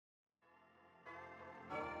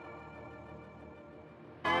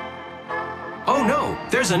Oh no,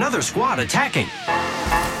 there's another squad attacking.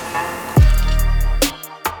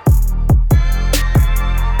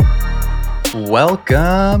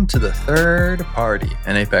 Welcome to the Third Party,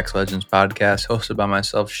 an Apex Legends podcast hosted by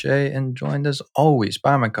myself, Shay, and joined as always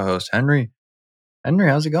by my co-host, Henry. Henry,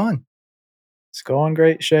 how's it going? It's going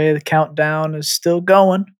great, Shay. The countdown is still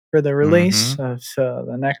going for the release of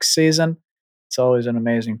the next season. It's always an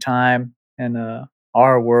amazing time in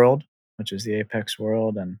our world, which is the Apex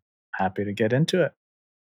world, and happy to get into it.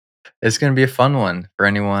 It's going to be a fun one for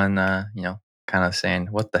anyone, kind of saying,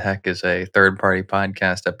 what the heck is a third-party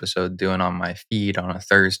podcast episode doing on my feed on a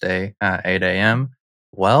Thursday at 8 a.m.?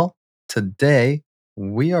 Well, today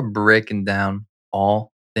we are breaking down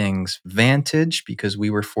all things Vantage because we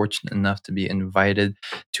were fortunate enough to be invited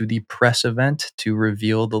to the press event to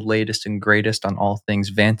reveal the latest and greatest on all things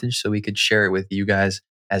Vantage so we could share it with you guys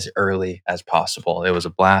as early as possible. It was a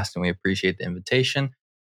blast and we appreciate the invitation.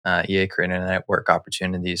 EA Creator Network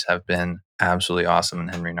opportunities have been absolutely awesome, and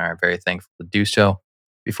Henry and I are very thankful to do so.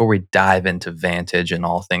 Before we dive into Vantage and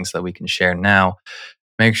all things that we can share now,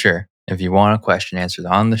 make sure if you want a question answered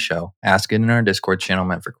on the show, ask it in our Discord channel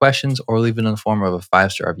meant for questions or leave it in the form of a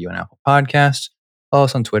 5-star review on Apple Podcasts. Follow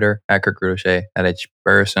us on Twitter at KirkRicochet, at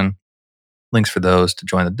HBurrison. Links for those to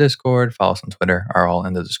join the Discord, follow us on Twitter are all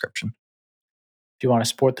in the description. If you want to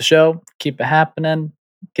support the show, keep it happening,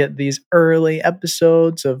 get these early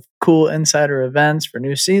episodes of cool insider events for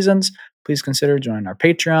new seasons, please consider joining our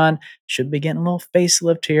Patreon. Should be getting a little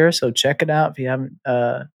facelift here, so check it out if you haven't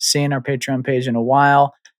seen our Patreon page in a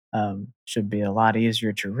while. Should be a lot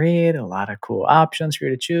easier to read, a lot of cool options for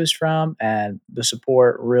you to choose from, and the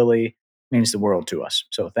support really means the world to us.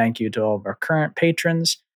 So thank you to all of our current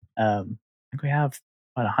patrons. I think we have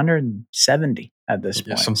about 170 at this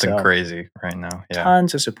point. Something crazy right now. Yeah.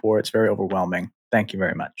 Tons of support. It's very overwhelming. Thank you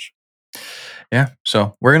very much. Yeah,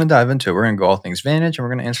 so we're going to dive into it. We're going to go all things Vantage, and we're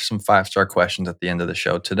going to answer some 5-star questions at the end of the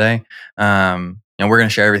show today. And we're going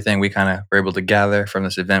to share everything we kind of were able to gather from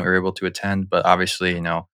this event we were able to attend, but obviously,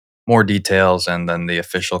 more details and then the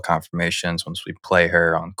official confirmations once we play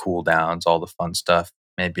her on cooldowns, all the fun stuff,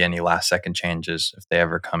 maybe any last-second changes if they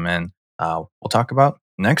ever come in. We'll talk about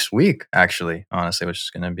next week, actually, honestly, which is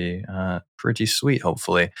going to be pretty sweet,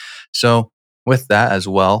 hopefully. So with that as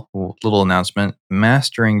well, little announcement,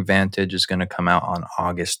 Mastering Vantage is going to come out on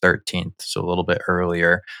August 13th, so a little bit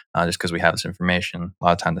earlier, just because we have this information, a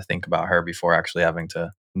lot of time to think about her before actually having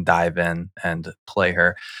to dive in and play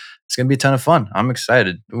her. It's going to be a ton of fun. I'm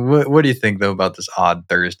excited. What do you think, though, about this odd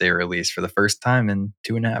Thursday release for the first time in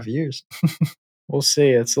 2.5 years? We'll see.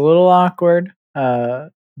 It's a little awkward,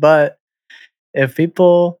 but if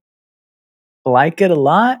people like it a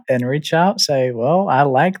lot and reach out, say, well, I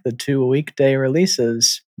like the 2 weekday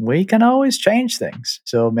releases, we can always change things.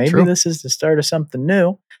 So maybe this is the start of something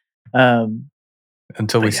new.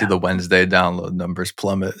 Until we see the Wednesday download numbers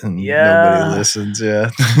plummet and nobody listens.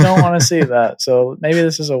 Yeah. Don't want to see that. So maybe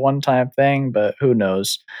this is a one-time thing, but who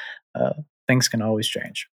knows? Things can always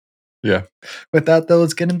change. Yeah. With that, though,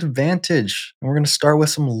 let's get into Vantage. And we're going to start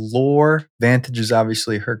with some lore. Vantage is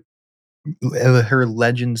obviously her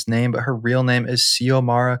legend's name, but her real name is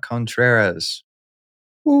Xiomara Contreras.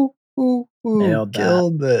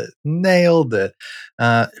 Nailed it.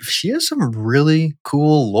 She has some really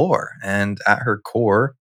cool lore, and at her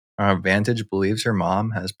core, Vantage believes her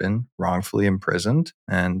mom has been wrongfully imprisoned,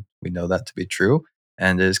 and we know that to be true,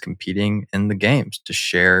 and is competing in the games to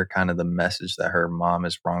share kind of the message that her mom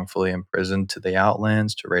is wrongfully imprisoned to the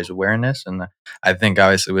Outlands to raise awareness. And I think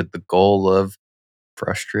obviously with the goal of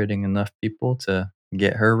frustrating enough people to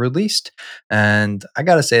get her released. And I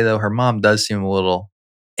gotta say though, her mom does seem a little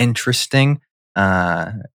interesting.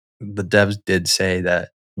 The devs did say that,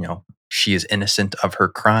 she is innocent of her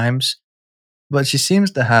crimes, but she seems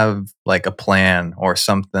to have like a plan or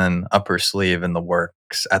something up her sleeve in the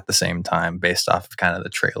works at the same time based off of kind of the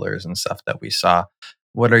trailers and stuff that we saw.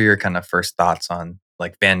 What are your kind of first thoughts on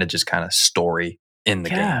like Vantage's kind of story in the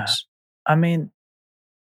games? I mean,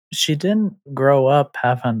 she didn't grow up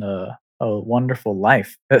having a wonderful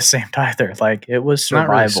life that seemed either. Like it was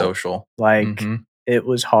survival. Not really social. Like it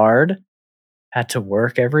was hard. Had to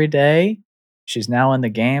work every day. She's now in the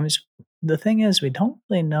games. The thing is, we don't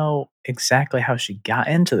really know exactly how she got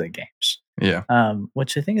into the games. Yeah.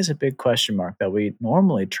 Which I think is a big question mark that we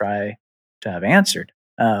normally try to have answered.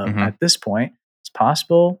 At this point, it's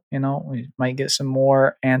possible, we might get some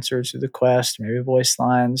more answers through the quest, maybe voice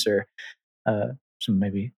lines or some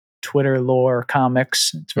maybe Twitter lore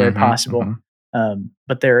comics. It's very possible.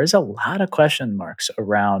 But there is a lot of question marks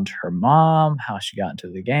around her mom, how she got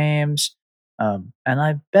into the games. And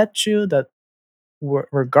I bet you that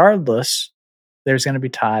regardless, there's going to be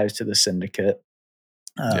ties to the Syndicate.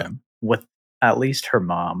 Yeah. with at least her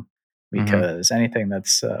mom, Hmm. because anything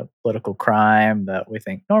that's political crime that we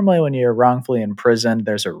think normally when you're wrongfully imprisoned,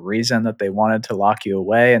 there's a reason that they wanted to lock you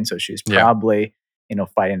away. And so she's Yeah. probably,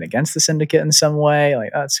 fighting against the syndicate in some way.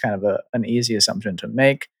 Like that's kind of an easy assumption to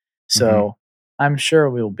make. Hmm. So I'm sure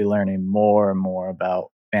we will be learning more and more about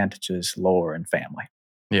Vantage's lore and family.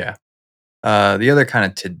 Yeah. The other kind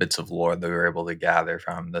of tidbits of lore that we were able to gather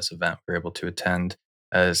from this event we were able to attend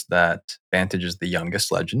is that Vantage is the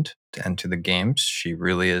youngest legend to enter the games. She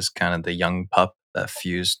really is kind of the young pup that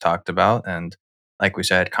Fuse talked about. And like we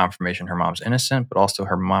said, confirmation her mom's innocent, but also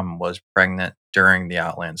her mom was pregnant during the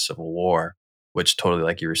Outland Civil War, which totally,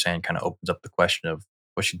 like you were saying, kind of opens up the question of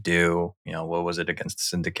what she do? What was it against the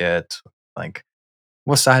syndicate? Like,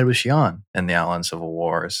 what side was she on in the Outland Civil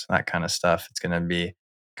Wars? That kind of stuff. It's going to be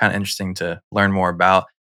kind of interesting to learn more about.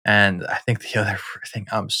 And I think the other thing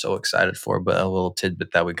I'm so excited for, but a little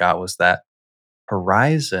tidbit that we got was that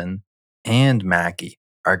Horizon and Maggie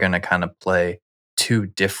are going to kind of play two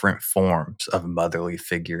different forms of motherly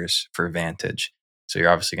figures for Vantage. So you're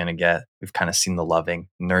obviously going to we've kind of seen the loving,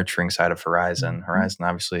 nurturing side of Horizon. Mhm. Horizon,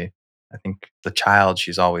 obviously, I think the child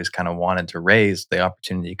she's always kind of wanted to raise, the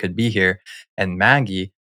opportunity could be here. And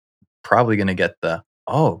Maggie, probably going to get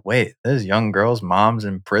oh, wait, this young girl's mom's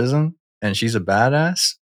in prison and she's a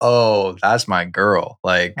badass. Oh, that's my girl.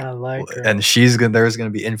 I like her. And there's going to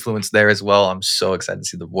be influence there as well. I'm so excited to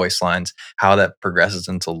see the voice lines, how that progresses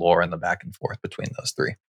into lore and the back and forth between those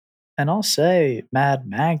three. And I'll say Mad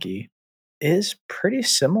Maggie is pretty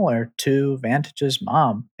similar to Vantage's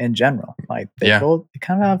mom in general. Like Yeah. they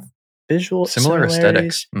kind of have visual Similar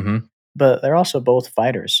aesthetic. similarities, Hmm. but they're also both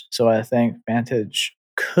fighters. So I think Vantage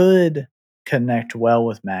could connect well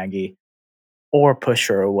with Maggie or push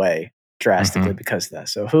her away drastically Hmm. because of that.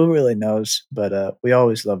 So who really knows? But we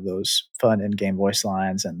always love those fun in-game voice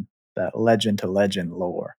lines and that legend to legend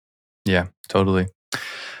lore. Yeah, totally.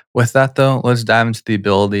 With that though, let's dive into the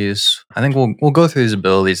abilities. I think we'll go through these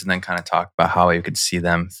abilities and then kind of talk about how we could see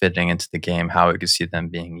them fitting into the game, how we could see them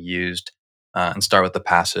being used, and start with the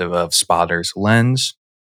passive of Spotter's Lens.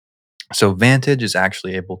 So Vantage is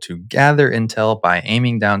actually able to gather intel by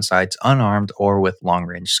aiming down sights unarmed or with long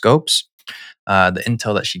range scopes. The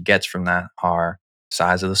intel that she gets from that are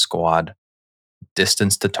size of the squad,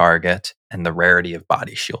 distance to target, and the rarity of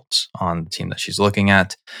body shields on the team that she's looking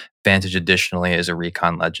at. Vantage additionally is a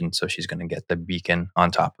recon legend, so she's going to get the beacon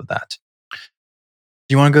on top of that.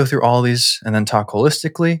 Do you want to go through all these and then talk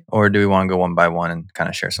holistically, or do we want to go one by one and kind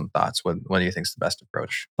of share some thoughts? What do you think is the best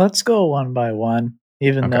approach? Let's go one by one,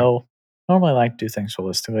 even Okay. though normally I like to do things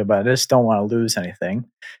holistically, but I just don't want to lose anything.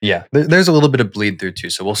 Yeah, there's a little bit of bleed through too,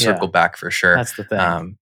 so we'll Yeah, circle back for sure. that's the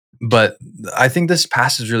thing. But I think this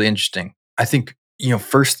pass is really interesting. I think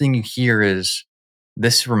first thing you hear is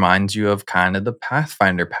this reminds you of kind of the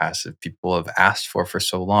Pathfinder passive people have asked for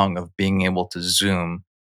so long of being able to zoom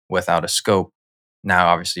without a scope. Now,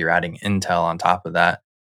 obviously, you're adding intel on top of that.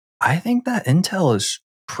 I think that intel is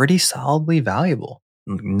pretty solidly valuable.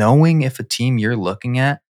 Knowing if a team you're looking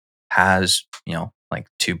at has, like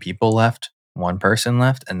two people left, one person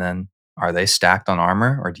left, and then are they stacked on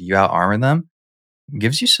armor or do you out armor them?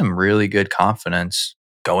 Gives you some really good confidence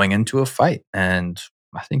going into a fight. And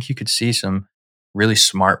I think you could see some really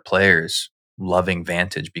smart players loving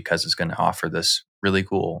Vantage because it's going to offer this really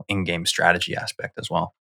cool in game strategy aspect as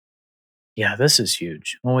well. Yeah, this is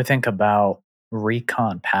huge. When we think about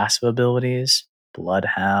recon passive abilities,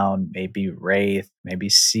 Bloodhound, maybe Wraith, maybe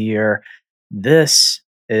Seer, this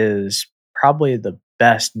is probably the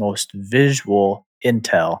best, most visual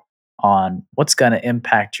intel on what's going to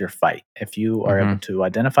impact your fight. If you are able Hmm. to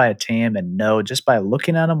identify a team and know just by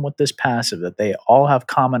looking at them with this passive that they all have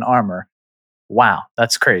common armor, wow,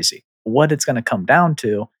 that's crazy. What it's going to come down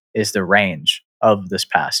to is the range of this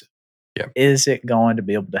passive. Yeah. Is it going to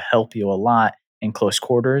be able to help you a lot in close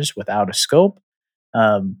quarters without a scope?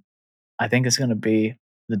 Um, I think it's going to be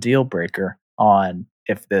the deal breaker on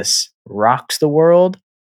if this rocks the world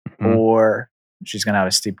Hmm. or she's going to have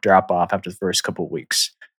a steep drop off after the first couple of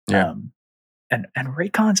weeks. Yeah. Um, and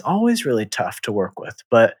Raycon's always really tough to work with,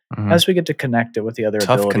 but Hmm. as we get to connect it with the other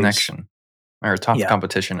Tough abilities, connection or tough yeah,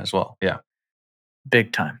 competition as well. Yeah.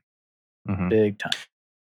 big time, Hmm. big time.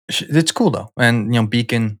 It's cool though, and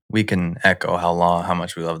Beacon. We can echo how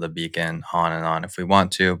much we love the Beacon on and on if we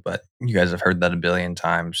want to, but you guys have heard that a billion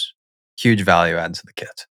times. Huge value add to the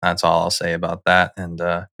kit. That's all I'll say about that. And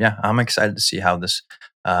yeah, I'm excited to see how this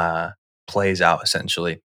uh, plays out.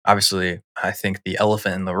 Essentially, obviously, I think the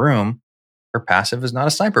elephant in the room, her passive is not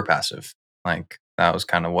a sniper passive. Like that was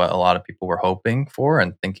kind of what a lot of people were hoping for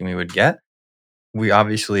and thinking we would get. We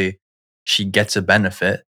obviously she gets a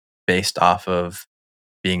benefit based off of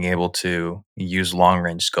being able to use long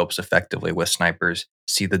range scopes effectively with snipers,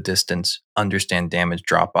 see the distance, understand damage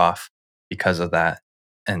drop off because of that,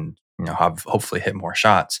 and have hopefully hit more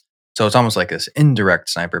shots. So it's almost like this indirect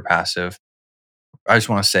sniper passive. I just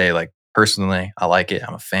want to say, like, personally, I like it.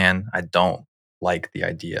 I'm a fan. I don't like the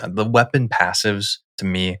idea. The weapon passives to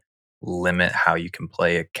me limit how you can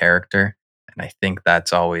play a character. And I think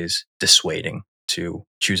that's always dissuading to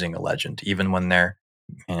choosing a legend, even when they're,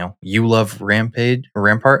 you love Rampage or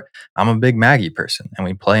Rampart. I'm a big Maggie person and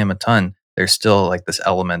we play him a ton. There's still like this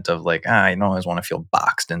element of like, I don't always want to feel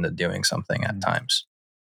boxed into doing something at Mhm. times.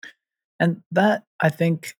 And that, I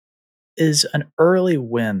think, is an early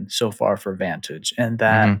win so far for Vantage, and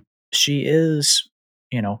that Hmm. she is,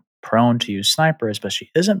 prone to use snipers, but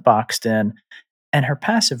she isn't boxed in. And her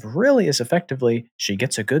passive really is effectively she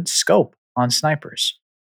gets a good scope on snipers.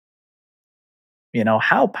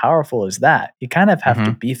 How powerful is that? You kind of have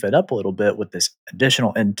to Hmm. beef it up a little bit with this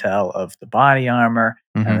additional intel of the body armor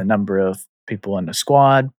and Hmm. the number of people in the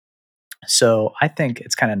squad. So I think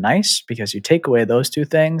it's kind of nice because you take away those two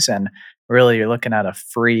things, and really you're looking at a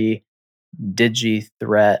free digi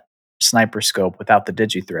threat sniper scope without the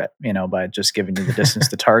digi threat, by just giving you the distance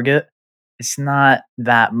to target. It's not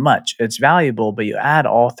that much. It's valuable, but you add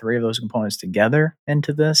all three of those components together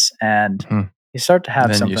into this, and you start to have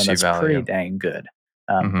Then you something see that's pretty value. dang good.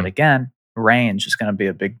 But Hmm. again, range is going to be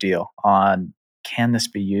a big deal on can this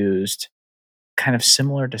be used kind of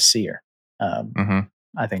similar to Seer? Um, Hmm.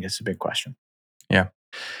 I think it's a big question. Yeah.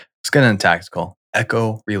 Let's get into tactical.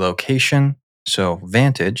 Echo relocation. So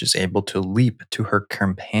Vantage is able to leap to her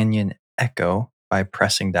companion Echo by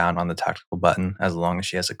pressing down on the tactical button as long as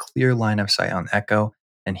she has a clear line of sight on Echo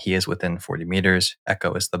and he is within 40 meters.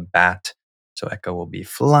 Echo is the bat. So Echo will be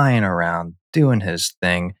flying around doing his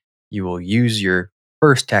thing. You will use your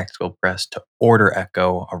first tactical press to order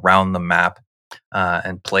Echo around the map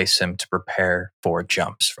and place him to prepare for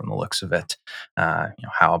jumps from the looks of it.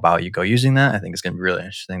 How about you go using that? I think it's going to be really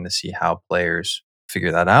interesting to see how players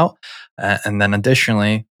figure that out. And then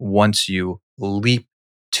additionally, once you leap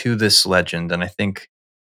to this legend, and I think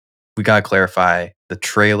we got to clarify the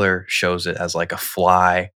trailer shows it as like a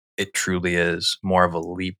fly. It truly is more of a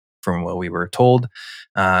leap from what we were told,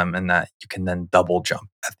 and that you can then double jump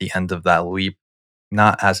at the end of that leap.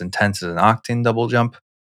 Not as intense as an Octane double jump,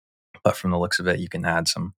 but from the looks of it, you can add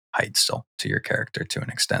some height still to your character to an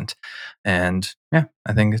extent. And yeah,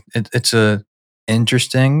 I think it's a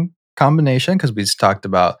interesting combination because we just talked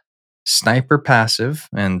about sniper passive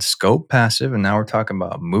and scope passive, and now we're talking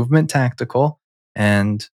about movement tactical,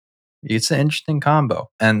 and it's an interesting combo.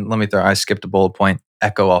 And let me throw, I skipped a bullet point.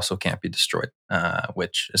 Echo also can't be destroyed,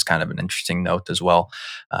 which is kind of an interesting note as well.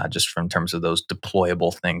 Just from terms of those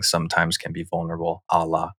deployable things, sometimes can be vulnerable, a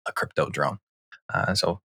la a crypto drone.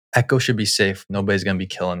 So Echo should be safe. Nobody's going to be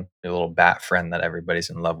killing your little bat friend that everybody's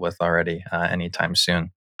in love with already anytime soon.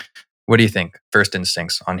 What do you think? First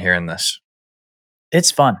instincts on hearing this? It's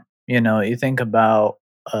fun. You think about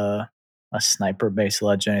uh, a sniper-based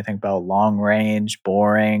legend, you think about long range,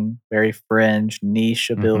 boring, very fringe, niche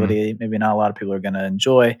Hmm. ability, maybe not a lot of people are gonna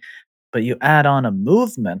enjoy, but you add on a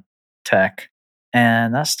movement tech,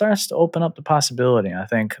 and that starts to open up the possibility, I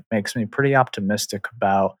think makes me pretty optimistic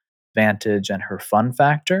about Vantage and her fun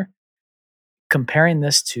factor. Comparing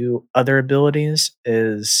this to other abilities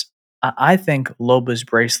is I think Loba's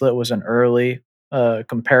bracelet was an early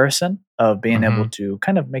comparison of being able Hmm. to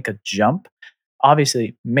kind of make a jump.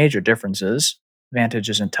 Obviously, major differences. Vantage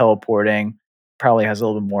isn't teleporting, probably has a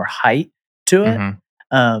little bit more height to it. Hmm.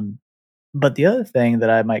 Um, but the other thing that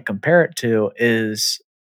I might compare it to is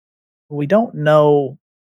we don't know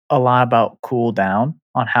a lot about cooldown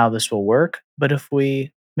on how this will work. But if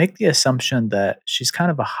we make the assumption that she's kind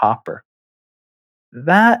of a hopper,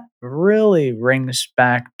 that really rings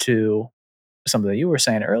back to something that you were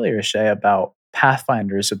saying earlier, Shay, about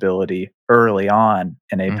Pathfinder's ability early on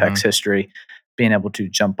in Apex Hmm. history, being able to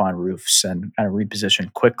jump on roofs and kind of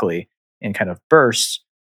reposition quickly in kind of bursts.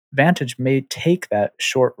 Vantage may take that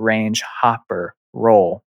short range hopper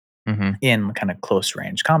role Hmm. in kind of close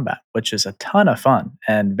range combat, which is a ton of fun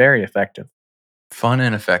and very effective. Fun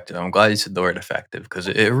and effective. I'm glad you said the word effective because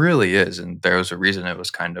it really is. And there was a reason it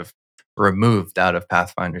was kind of removed out of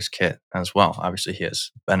Pathfinder's kit as well. Obviously, he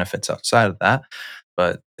has benefits outside of that,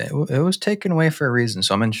 but it was taken away for a reason.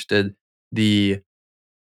 So I'm interested. The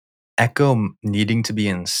Echo needing to be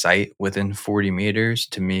in sight within 40 meters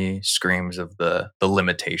to me screams of the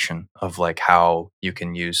limitation of like how you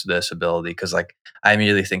can use this ability. Cause like I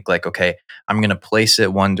immediately think like, okay, I'm gonna place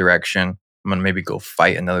it one direction. I'm gonna maybe go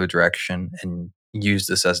fight another direction and use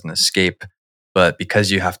this as an escape. But because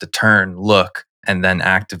you have to turn, look, and then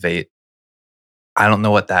activate, I don't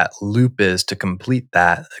know what that loop is to complete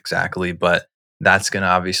that exactly, but that's going to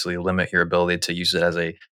obviously limit your ability to use it as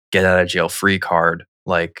a get out of jail free card,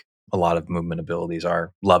 like a lot of movement abilities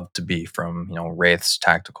are loved to be, from Wraiths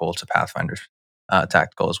tactical to Pathfinders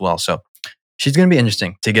tactical as well. So she's going to be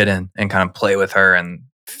interesting to get in and kind of play with her and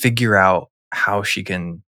figure out how she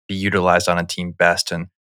can be utilized on a team best. And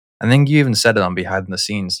I think you even said it on behind the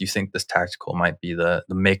scenes. You think this tactical might be the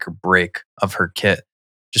make or break of her kit,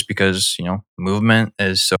 just because movement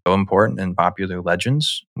is so important in popular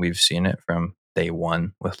Legends. We've seen it from day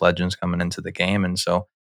one with Legends coming into the game, and so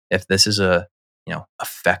if this is a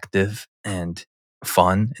effective and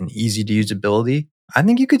fun and easy to use ability, I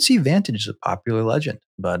think you could see Vantage as a popular Legend.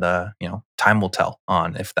 But time will tell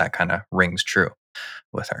on if that kind of rings true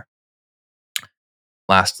with her.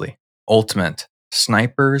 Lastly, ultimate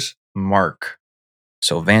Sniper's Mark.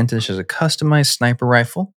 So Vantage is a customized sniper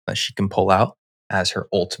rifle that she can pull out as her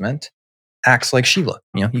ultimate. Acts like Sheila.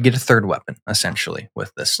 You get a third weapon essentially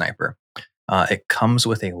with this sniper. It comes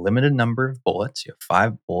with a limited number of bullets. You have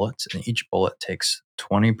 5 bullets, and each bullet takes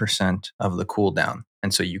 20% of the cooldown.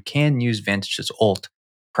 And so you can use Vantage's ult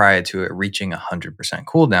prior to it reaching 100%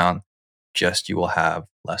 cooldown. Just you will have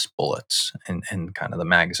less bullets in kind of the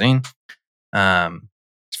magazine. As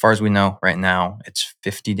far as we know right now, it's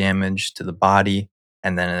 50 damage to the body,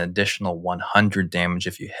 and then an additional 100 damage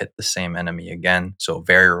if you hit the same enemy again. So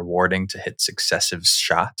very rewarding to hit successive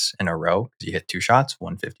shots in a row. You hit 2 shots,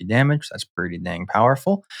 150 damage. That's pretty dang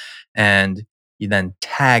powerful. And you then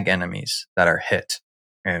tag enemies that are hit.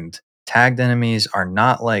 And tagged enemies are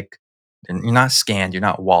not like, you're not scanned, you're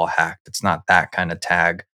not wall hacked. It's not that kind of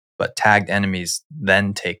tag. But tagged enemies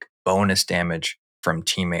then take bonus damage from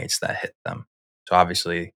teammates that hit them. So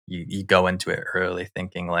obviously you go into it early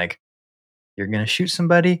thinking like, you're going to shoot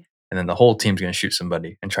somebody, and then the whole team's going to shoot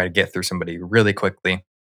somebody and try to get through somebody really quickly.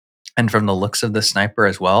 And from the looks of the sniper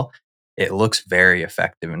as well, it looks very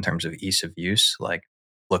effective in terms of ease of use. Like,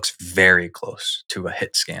 looks very close to a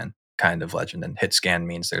hit scan kind of Legend. And hit scan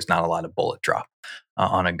means there's not a lot of bullet drop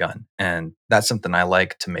on a gun. And that's something I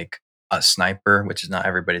like to make a sniper, which is not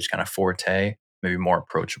everybody's kind of forte, maybe more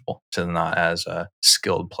approachable to the not as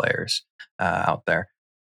skilled players out there.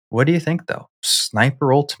 What do you think, though?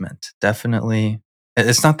 Sniper Ultimate, definitely.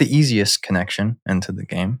 It's not the easiest connection into the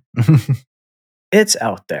game. It's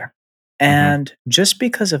out there. And just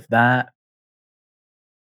because of that,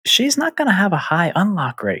 she's not going to have a high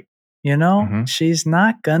unlock rate. She's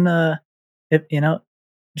not going to,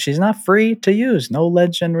 she's not free to use. No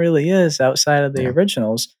Legend really is outside of the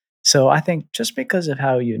originals. So I think just because of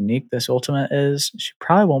how unique this ultimate is, she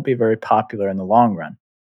probably won't be very popular in the long run.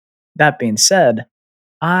 That being said,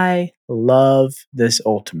 I love this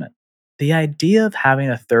ultimate. The idea of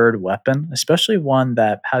having a third weapon, especially one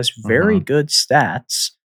that has very good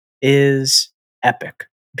stats, is epic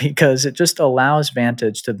because it just allows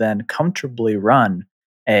Vantage to then comfortably run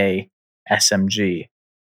a SMG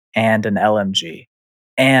and an LMG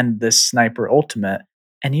and this sniper ultimate,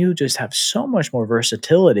 and you just have so much more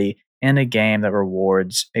versatility in a game that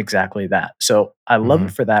rewards exactly that. So I love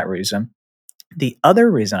it for that reason. The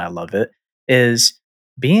other reason I love it is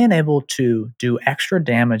being able to do extra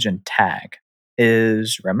damage and tag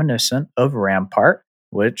is reminiscent of Rampart,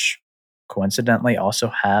 which coincidentally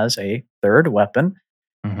also has a third weapon.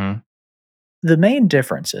 The main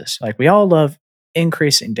difference is, like, we all love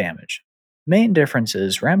increasing damage. Main difference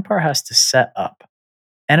is Rampart has to set up.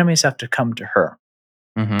 Enemies have to come to her.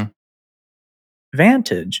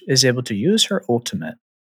 Vantage is able to use her ultimate,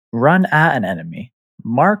 run at an enemy,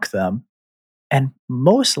 mark them, and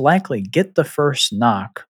most likely get the first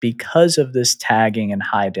knock because of this tagging and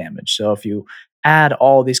high damage. So if you add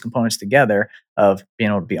all these components together of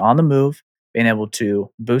being able to be on the move, being able to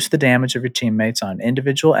boost the damage of your teammates on an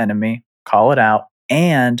individual enemy, call it out,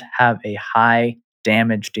 and have a high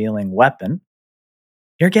damage dealing weapon,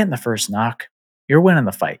 you're getting the first knock. You're winning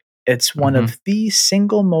the fight. It's one of the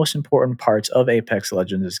single most important parts of Apex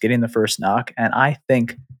Legends is getting the first knock. And I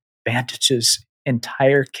think Vantage's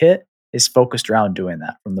entire kit is focused around doing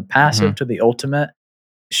that. From the passive to the ultimate,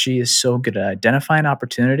 she is so good at identifying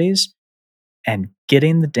opportunities and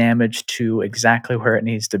getting the damage to exactly where it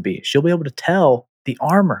needs to be. She'll be able to tell the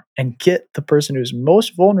armor and get the person who's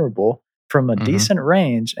most vulnerable from a decent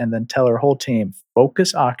range and then tell her whole team,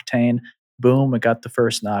 focus Octane, boom, I got the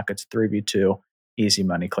first knock, it's 3v2, easy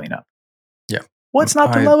money cleanup. Yeah. What's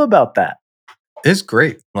not to love about that? It's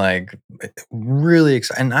great. Like, really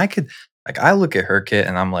exciting. And I look at her kit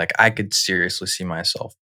and I'm like, I could seriously see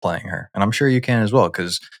myself playing her. And I'm sure you can as well,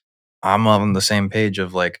 because I'm on the same page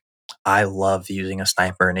of like, I love using a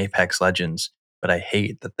sniper in Apex Legends, but I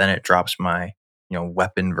hate that then it drops my,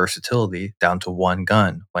 weapon versatility down to one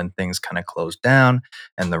gun when things kind of close down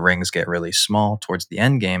and the rings get really small towards the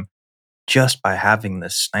end game. Just by having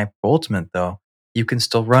this sniper ultimate, though, you can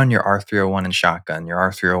still run your R301 and shotgun, your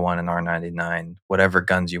R301 and R99, whatever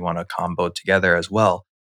guns you want to combo together as well.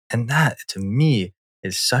 And that, to me,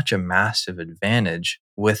 is such a massive advantage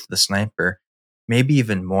with the sniper, maybe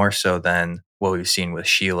even more so than what we've seen with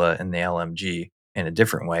Sheila and the LMG in a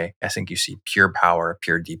different way. I think you see pure power,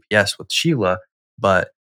 pure DPS with Sheila, but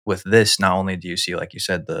with this, not only do you see, like you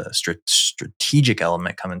said, the strategic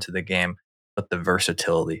element come into the game, but the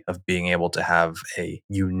versatility of being able to have a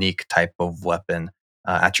unique type of weapon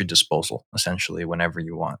at your disposal, essentially, whenever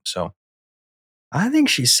you want. So I think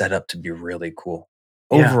she's set up to be really cool.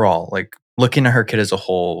 Yeah. Overall, like looking at her kit as a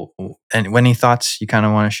whole, and any thoughts you kind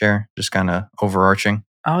of want to share, just kind of overarching?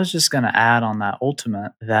 I was just going to add on that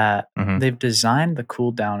ultimate that Hmm. they've designed the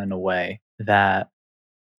cooldown in a way that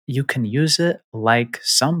you can use it like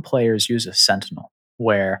some players use a sentinel,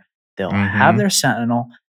 where they'll have Hmm. their sentinel,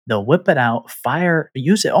 they'll whip it out,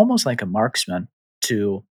 use it almost like a marksman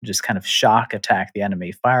to just kind of shock attack the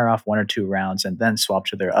enemy, fire off 1 or 2 rounds, and then swap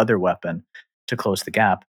to their other weapon to close the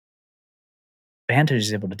gap. Vantage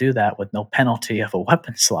is able to do that with no penalty of a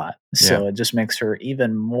weapon slot. Yeah. So it just makes her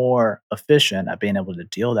even more efficient at being able to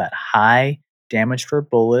deal that high damage per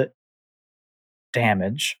bullet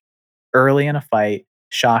damage early in a fight,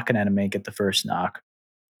 shock an enemy, get the first knock,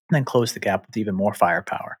 and then close the gap with even more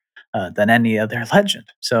firepower than any other legend.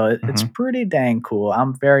 So it's Hmm. pretty dang cool.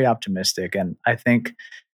 I'm very optimistic. And I think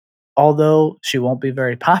although she won't be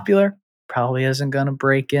very popular, probably isn't going to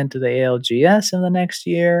break into the ALGS in the next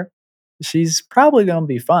year, she's probably going to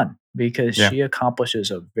be fun because Yeah. she accomplishes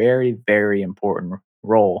a very, very important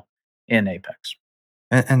role in Apex.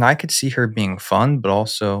 And I could see her being fun, but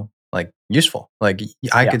also like useful. Like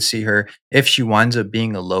I Yeah. could see her if she winds up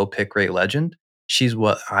being a low pick rate legend. She's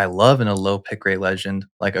what I love in a low pick rate legend,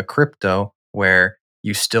 like a crypto, where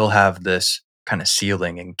you still have this kind of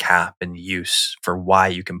ceiling and cap and use for why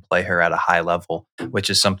you can play her at a high level, which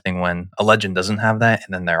is something when a legend doesn't have that,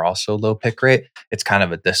 and then they're also low pick rate. It's kind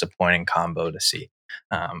of a disappointing combo to see.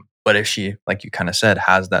 But if she, like you kind of said,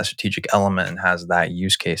 has that strategic element and has that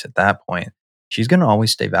use case at that point, she's going to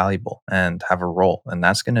always stay valuable and have a role. And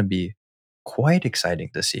that's going to be quite exciting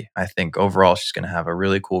to see. I think overall, she's going to have a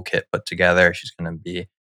really cool kit put together. She's going to be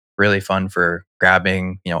really fun for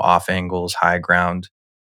grabbing, off angles, high ground,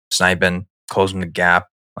 sniping, closing the gap.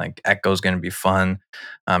 Like Echo's going to be fun.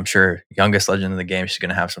 I'm sure youngest legend in the game, she's going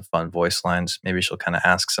to have some fun voice lines. Maybe she'll kind of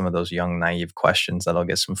ask some of those young, naive questions that'll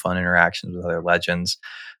get some fun interactions with other legends.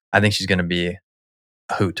 I think she's going to be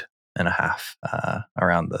a hoot and a half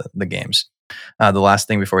around the games. The last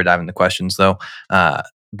thing before we dive into questions, though,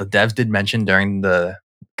 the devs did mention during the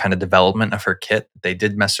kind of development of her kit, they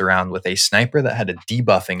did mess around with a sniper that had a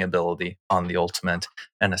debuffing ability on the ultimate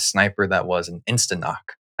and a sniper that was an insta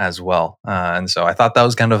knock as well. And so I thought that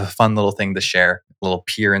was kind of a fun little thing to share, a little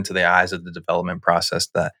peer into the eyes of the development process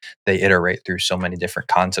that they iterate through so many different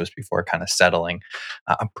concepts before kind of settling.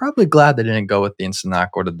 I'm probably glad they didn't go with the instant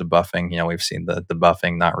knock or the debuffing. We've seen the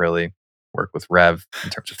debuffing not really work with Rev in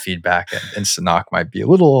terms of feedback, and instant knock might be a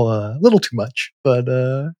little too much. But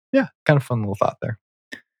yeah, kind of fun little thought there.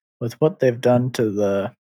 With what they've done to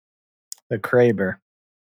the Kraber,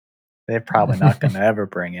 they're probably not going to ever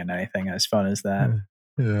bring in anything as fun as that.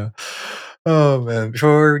 Yeah. Oh man.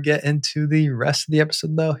 Before we get into the rest of the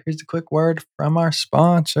episode, though, here's a quick word from our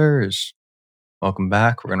sponsors. Welcome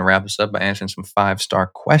back. We're going to wrap this up by answering some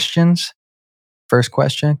 5-star questions. First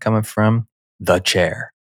question coming from The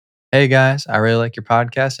Chair. Hey guys, I really like your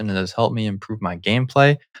podcast and it has helped me improve my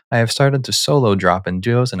gameplay. I have started to solo drop in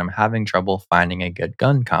duos and I'm having trouble finding a good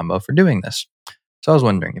gun combo for doing this. So I was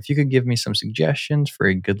wondering if you could give me some suggestions for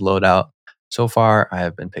a good loadout. So far, I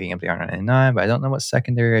have been picking up the R99, but I don't know what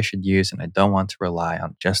secondary I should use and I don't want to rely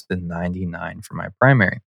on just the 99 for my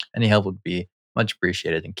primary. Any help would be much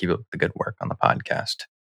appreciated and keep up the good work on the podcast.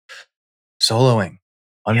 Soloing,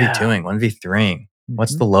 Yeah. 1v2ing, 1v3ing.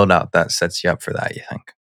 What's Mhm. the loadout that sets you up for that, you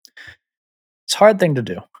think? It's a hard thing to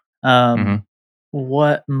do. Um, Mm-hmm.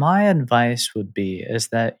 what my advice would be is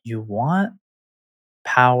that you want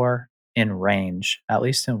power in range, at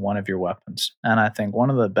least in one of your weapons. And I think one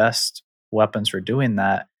of the best weapons for doing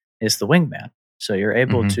that is the wingman. So you're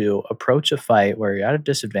able Mm-hmm. to approach a fight where you're at a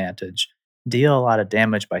disadvantage, deal a lot of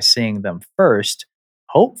damage by seeing them first,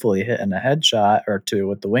 hopefully hitting a headshot or two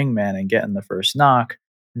with the wingman and getting the first knock.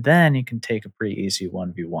 Then you can take a pretty easy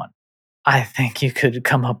 1v1. I think you could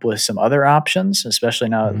come up with some other options, especially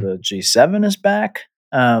now that the G7 is back.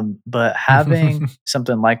 But having Mm-hmm.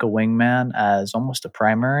 something like a wingman as almost a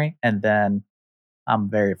primary, and then I'm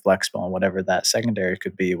very flexible on whatever that secondary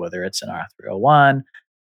could be, whether it's an R301,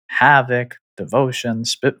 Havoc, Devotion, Hmm.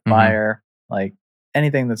 Spitfire, like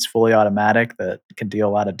anything that's fully automatic that can deal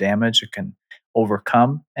a lot of damage, it can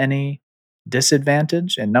overcome any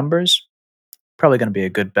disadvantage in numbers. Probably going to be a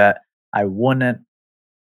good bet. I wouldn't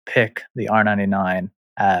pick the R99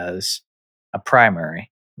 as a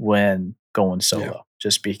primary when going Yeah. solo,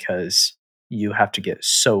 just because you have to get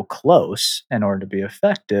so close in order to be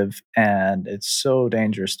effective. And it's so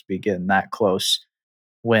dangerous to be getting that close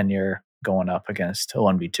when you're going up against a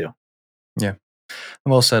 1v2. Yeah.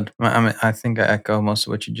 Well said. I think I echo most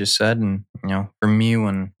of what you just said. And, for me,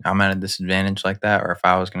 when I'm at a disadvantage like that, or if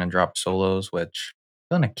I was going to drop solos, which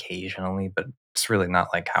I've done occasionally, but it's really not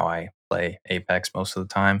like how I play Apex most of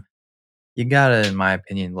the time, you gotta, in my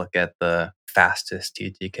opinion, look at the fastest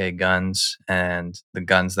TTK guns and the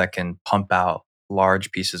guns that can pump out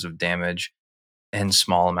large pieces of damage in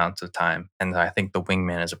small amounts of time. And I think the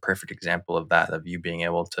Wingman is a perfect example of that, of you being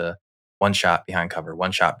able to one shot behind cover,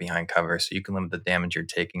 one shot behind cover, so you can limit the damage you're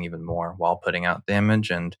taking even more while putting out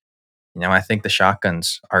damage. And I think the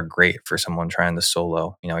shotguns are great for someone trying to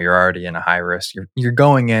solo. You're already in a high risk. You're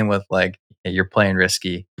going in with like, hey, you're playing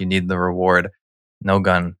risky. You need the reward. No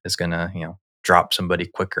gun is gonna drop somebody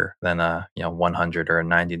quicker than a 100 or a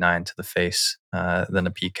 99 to the face than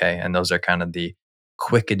a PK. And those are kind of the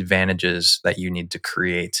quick advantages that you need to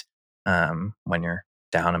create when you're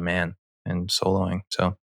down a man and soloing.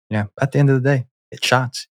 So yeah, at the end of the day, hit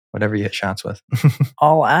shots. Whatever you hit shots with.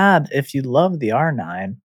 I'll add, if you love the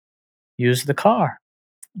R9, use the car.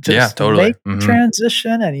 Yeah, Just totally. make the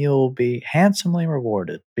transition and you'll be handsomely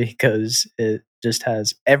rewarded because it just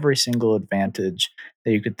has every single advantage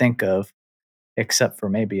that you could think of, except for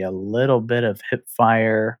maybe a little bit of hip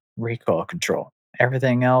fire recoil control.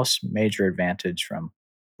 Everything else, major advantage from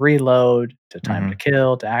reload to time to Hmm.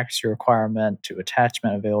 kill to accuracy requirement to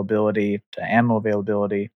attachment availability to ammo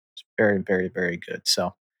availability. It's very, very, very good.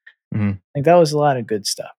 So I Hmm. think that was a lot of good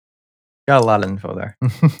stuff. Got a lot of info there.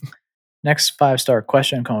 Next 5-star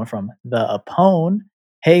question coming from the Apone.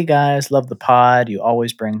 Hey guys, love the pod. You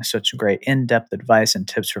always bring such great in depth advice and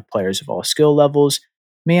tips for players of all skill levels.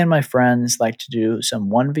 Me and my friends like to do some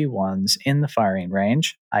 1v1s in the firing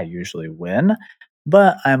range. I usually win,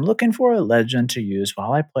 but I'm looking for a legend to use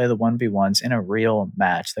while I play the 1v1s in a real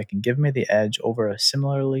match that can give me the edge over a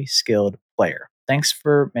similarly skilled player. Thanks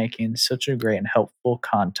for making such a great and helpful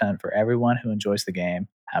content for everyone who enjoys the game.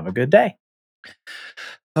 Have a good day.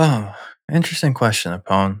 Oh, interesting question,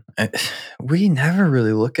 Apone. We never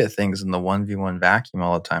really look at things in the 1v1 vacuum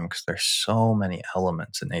all the time because there's so many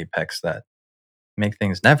elements in Apex that make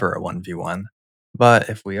things never a 1v1. But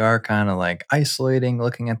if we are kind of like isolating,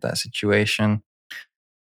 looking at that situation,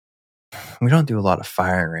 we don't do a lot of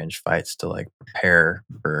firing range fights to like prepare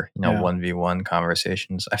for, Yeah. 1v1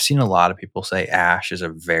 conversations. I've seen a lot of people say Ash is a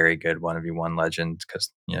very good 1v1 legend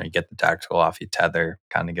because, you get the tactical off, you tether,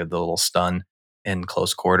 kind of give the little stun in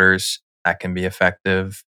close quarters. That can be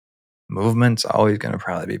effective. Movement's always going to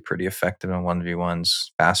probably be pretty effective in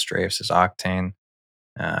 1v1s. Fast strafes is Octane.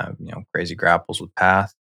 Crazy grapples with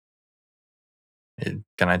Path. Can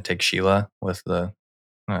I take Sheila with the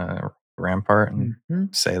Rampart and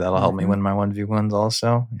Mhm, say that'll help me mhm. win my 1v1s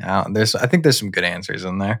also? Yeah, I think there's some good answers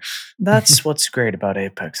in there. That's what's great about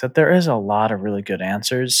Apex, that there is a lot of really good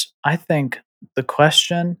answers. I think the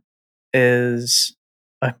question is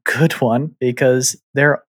a good one because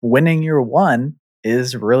they're winning your one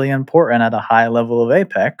is really important at a high level of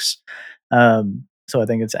Apex. So I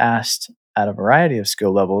think it's asked at a variety of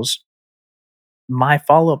skill levels. My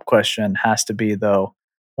follow-up question has to be though,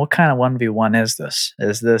 what kind of 1v1 is this?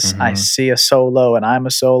 Is this I Mhm. see a solo and I'm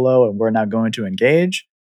a solo and we're not going to engage?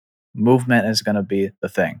 Movement is going to be the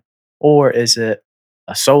thing. Or is it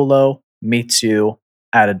a solo meets you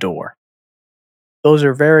at a door? Those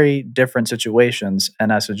are very different situations.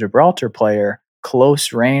 And as a Gibraltar player,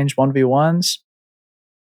 close range 1v1s,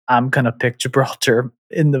 I'm going to pick Gibraltar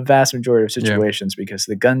in the vast majority of Yeah. situations because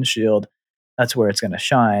the gun shield, that's where it's going to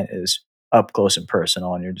shine, is up close and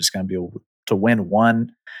personal. And you're just going to be able to win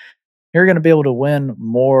one. You're going to be able to win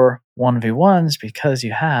more 1v1s because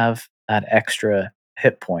you have that extra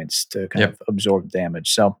hit points to kind Yep. of absorb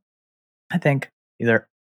damage. So I think either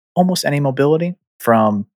almost any mobility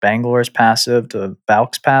from Bangalore's passive to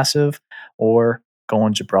Valk's passive or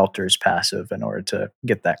going Gibraltar's passive in order to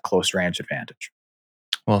get that close range advantage.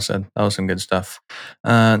 Well said. That was some good stuff.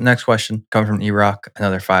 Next question coming from E-Rock,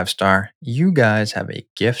 another 5-star. You guys have a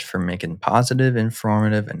gift for making positive,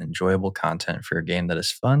 informative, and enjoyable content for a game that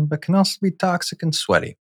is fun, but can also be toxic and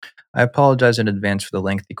sweaty. I apologize in advance for the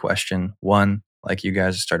lengthy question. One, like you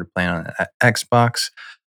guys started playing on Xbox.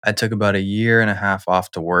 I took about a year and a half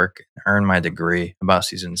off to work and earn my degree about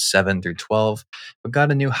seasons 7 through 12, but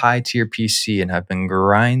got a new high tier PC and have been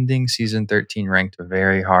grinding season 13 ranked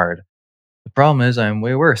very hard. The problem is I'm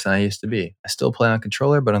way worse than I used to be. I still play on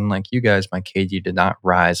controller, but unlike you guys, my KD did not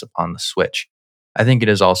rise upon the Switch. I think it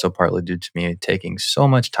is also partly due to me taking so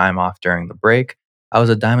much time off during the break. I was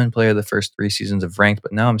a diamond player the first 3 seasons of ranked,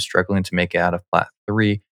 but now I'm struggling to make it out of plat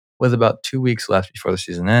 3 with about 2 weeks left before the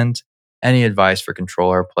season ends. Any advice for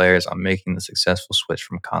controller players on making the successful switch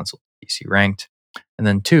from console to PC ranked? And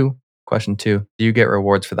then question two, do you get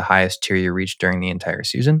rewards for the highest tier you reach during the entire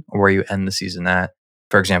season or where you end the season at?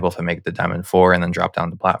 For example, if I make the Diamond 4 and then drop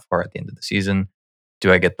down to Plat 4 at the end of the season,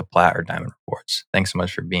 do I get the Plat or Diamond rewards? Thanks so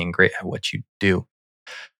much for being great at what you do.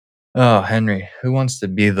 Oh, Henry, who wants to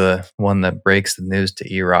be the one that breaks the news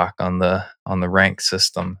to E-Rock on the rank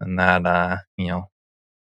system and that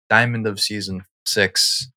Diamond of season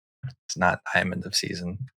 6, it's not Diamond of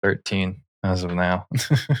season 13 as of now.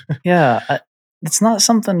 Yeah, it's not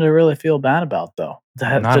something to really feel bad about, though.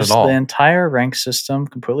 That Not at just all. the entire rank system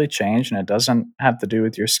completely changed, and it doesn't have to do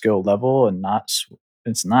with your skill level, and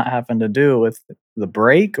it's not having to do with the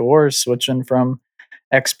break or switching from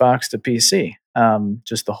Xbox to PC.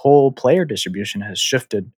 Just the whole player distribution has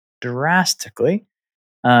shifted drastically.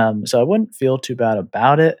 So I wouldn't feel too bad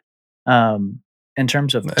about it. In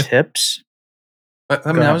terms of tips, But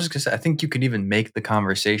I go mean, I ahead. was just gonna say, I think you could even make the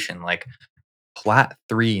conversation like Plat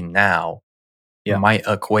 3 now Yeah, might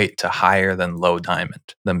equate to higher than low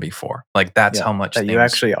diamond than before. Like that's yeah, how much that you things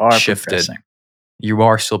actually are shifted. progressing. You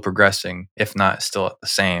are still progressing, if not still at the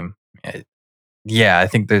same. Yeah, I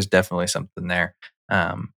think there's definitely something there.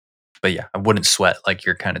 Um, but yeah, I wouldn't sweat like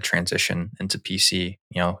your kind of transition into PC.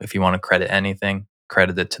 If you want to credit anything,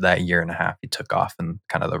 credit it to that year and a half you took off and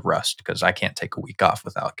kind of the rust because I can't take a week off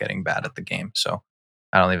without getting bad at the game. So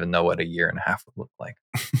I don't even know what a year and a half would look like.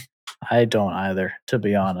 I don't either, to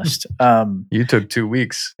be honest. You took 2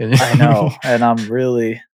 weeks. I know, and I'm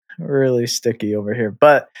really, really sticky over here.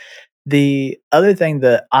 But the other thing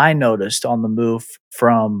that I noticed on the move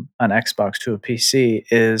from an Xbox to a PC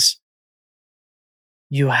is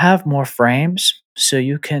you have more frames, so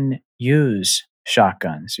you can use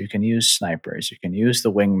shotguns, you can use snipers, you can use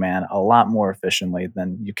the wingman a lot more efficiently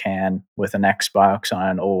than you can with an Xbox on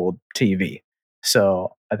an old TV.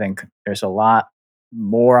 So I think there's a lot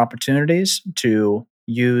more opportunities to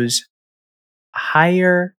use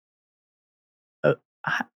higher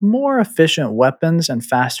more efficient weapons and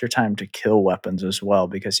faster time to kill weapons as well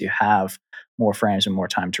because you have more frames and more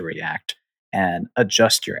time to react and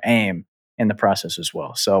adjust your aim in the process as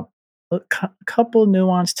well. So, couple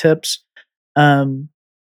nuanced tips. Um,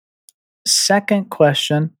 Second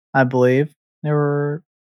question, I believe there were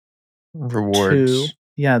two. Rewards.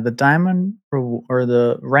 Yeah, the or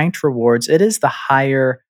the ranked rewards. It is the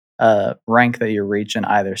higher rank that you reach in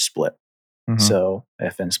either split. Mhm. So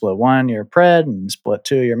if in split 1 you're pred and split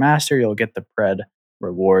 2 you're master, you'll get the pred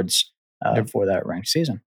rewards Yep. for that ranked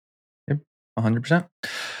season. Yep. 100%.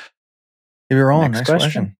 Give you rolling. Next Next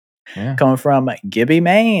question. question. Yeah. Coming from Gibby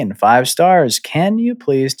Main, 5 stars. Can you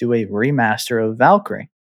please do a remaster of Valkyrie?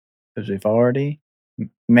 Because we've already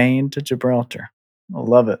Maine to Gibraltar. I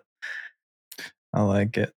love it. I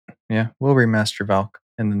like it. Yeah, we'll remaster Valk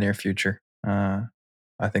in the near future.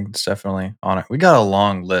 I think it's definitely on it. We got a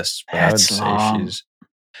long list, but I would It's say long.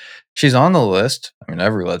 she's on the list. I mean,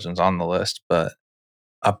 every legend's on the list, but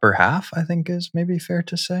upper half, I think, is maybe fair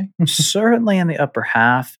to say. Certainly in the upper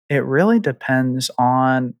half, it really depends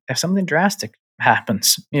on if something drastic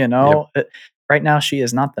happens. Yep. Right now, she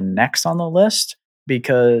is not the next on the list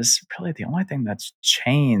because really the only thing that's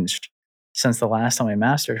changed since the last time we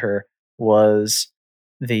mastered her was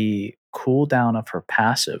the cooldown of her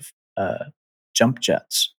passive jump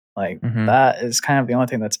jets. Like Hmm. that is kind of the only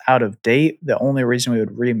thing that's out of date. The only reason we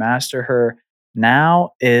would remaster her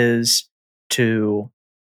now is to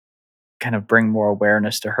kind of bring more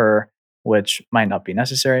awareness to her, which might not be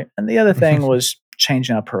necessary. And the other thing was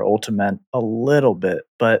changing up her ultimate a little bit.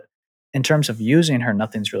 But in terms of using her,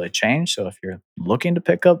 nothing's really changed. So if you're looking to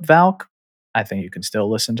pick up Valk, I think you can still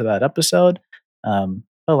listen to that episode.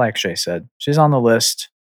 But like Shay said, she's on the list.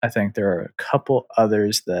 I think there are a couple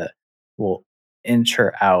others that will inch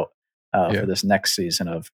her out for Yeah. this next season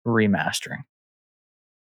of remastering.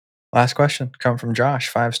 Last question come from Josh,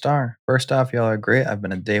 5-star. First off, y'all are great. I've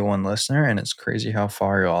been a day one listener, and it's crazy how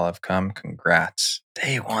far y'all have come. Congrats.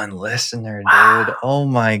 Day one listener, dude. Wow. Oh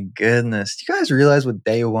my goodness. Do you guys realize what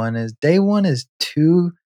day one is? Day one is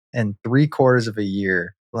 2 3/4 of a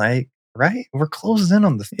year. Like, right? We're closing in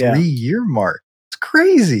on the Yeah. 3-year mark. It's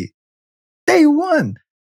crazy. Day one.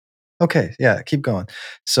 Okay, yeah, keep going.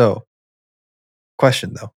 So,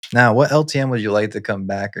 Question though. Now, what LTM would you like to come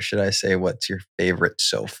back, or should I say, what's your favorite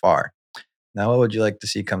so far? Now, what would you like to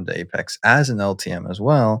see come to Apex as an LTM as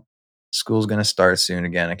well? School's going to start soon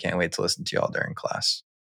again. I can't wait to listen to y'all during class.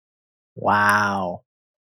 Wow.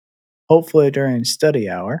 Hopefully during study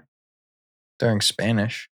hour. During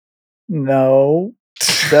Spanish. No,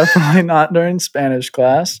 definitely not during Spanish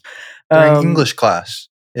class. During English class,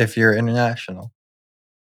 if you're international.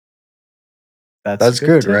 That's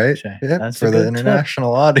good, tip, right? Shay. Yeah, That's for a the good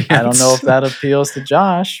international audience. tip. I don't know if that appeals to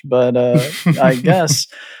Josh, but I guess.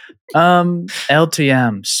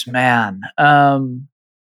 LTMs, man.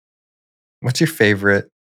 What's your favorite?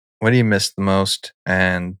 What do you miss the most?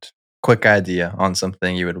 And quick idea on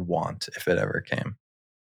something you would want if it ever came.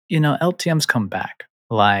 LTMs come back.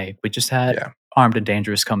 Like we just had Armed and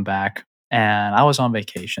Dangerous come back, and I was on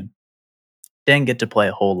vacation. Didn't get to play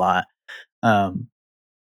a whole lot.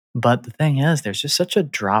 But the thing is, there's just such a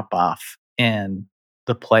drop off in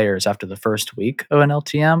the players after the first week of an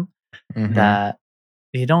LTM that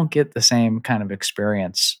you don't get the same kind of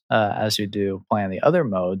experience as you do playing the other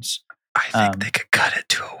modes. I think they could cut it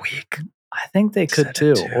to a week. I think they could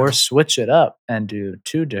too, or switch it up and do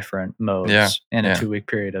 2 different modes in a 2-week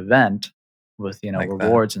period event with like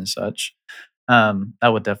rewards and such. That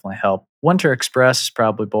would definitely help. Winter Express is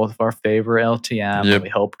probably both of our favorite LTM. That we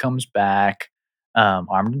hope comes back.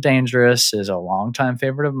 Armed and Dangerous is a longtime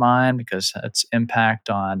favorite of mine because its impact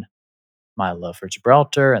on my love for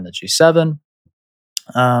Gibraltar and the G7.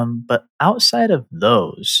 But outside of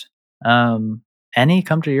those, any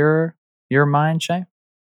come to your mind, Shay?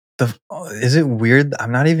 Is it weird?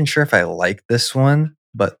 I'm not even sure if I like this one,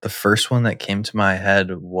 but the first one that came to my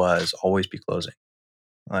head was Always Be Closing.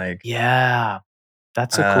 Like, yeah,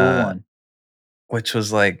 that's a cool one. Which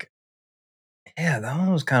was like, that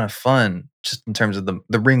one was kind of fun. Just in terms of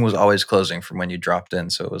the ring was always closing from when you dropped in,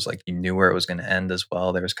 so it was like you knew where it was going to end as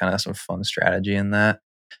well. There was kind of some fun strategy in that.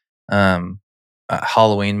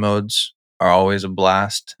 Halloween modes are always a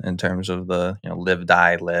blast in terms of the live,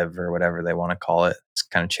 die, live, or whatever they want to call it. It's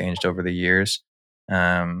kind of changed over the years.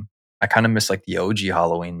 I kind of miss like the OG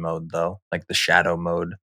Halloween mode though, like the shadow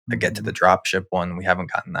mode to get to the dropship one. We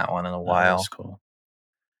haven't gotten that one in a while. That's cool.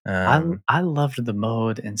 I loved the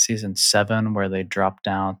mode in season 7 where they dropped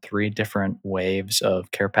down 3 different waves of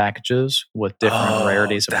care packages with different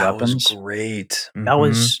rarities of weapons. That was great. That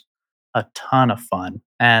was a ton of fun.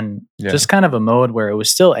 And just kind of a mode where it was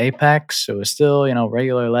still Apex. It was still,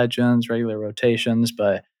 regular legends, regular rotations,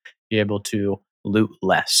 but you're able to loot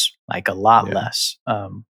less, like a lot less,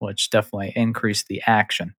 which definitely increased the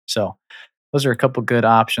action. So those are a couple good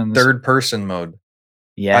options. Third person mode.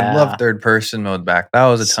 Yeah. I love third person mode back. That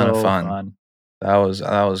was a ton of fun. That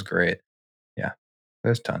was great. Yeah.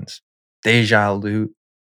 There's tons. Deja Loot.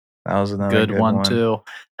 That was another good one too.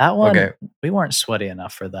 That one, we weren't sweaty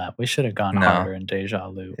enough for that. We should have gone harder in Deja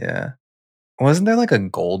Loot. Yeah. Wasn't there like a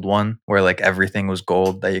gold one where like everything was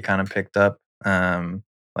gold that you kind of picked up?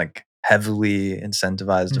 Like heavily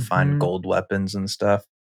incentivized to find gold weapons and stuff.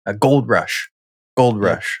 Gold Rush. Gold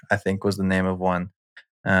Rush, I think, was the name of one.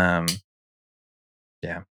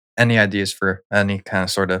 Yeah. Any ideas for any kind of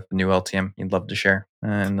sort of new LTM you'd love to share?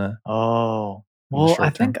 Well, I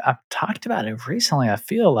think I've talked about it recently. I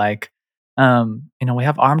feel like, we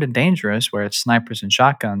have Armed and Dangerous where it's snipers and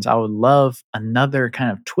shotguns. I would love another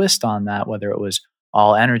kind of twist on that, whether it was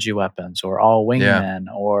all energy weapons or all wingmen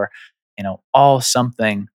or, all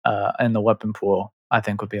something in the weapon pool. I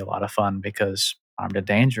think would be a lot of fun because Armed and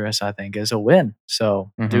Dangerous, I think, is a win.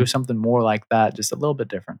 So do something more like that, just a little bit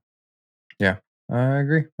different. Yeah, I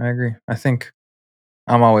agree. I think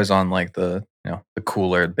I'm always on like the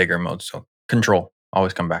cooler, bigger modes. So Control,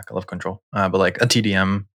 always come back. I love Control. But like a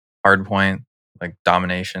TDM, Hardpoint, like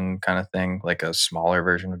Domination kind of thing, like a smaller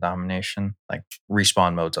version of Domination, like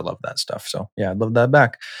respawn modes. I love that stuff. So yeah, I'd love that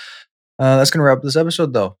back. That's going to wrap up this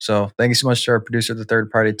episode though. So thank you so much to our producer, The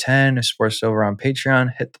Third Party 10, who supports us over on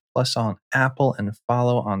Patreon. Hit the plus on Apple and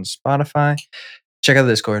follow on Spotify. Check out the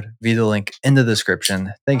Discord via the link in the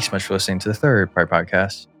description. Thank you so much for listening to the Third Party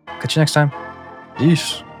Podcast. Catch you next time.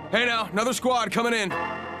 Peace. Hey now, another squad coming in.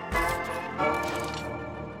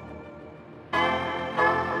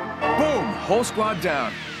 Boom, whole squad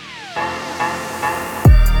down.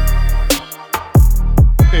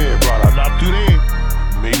 Hey, brother, not today.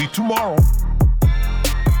 Maybe tomorrow.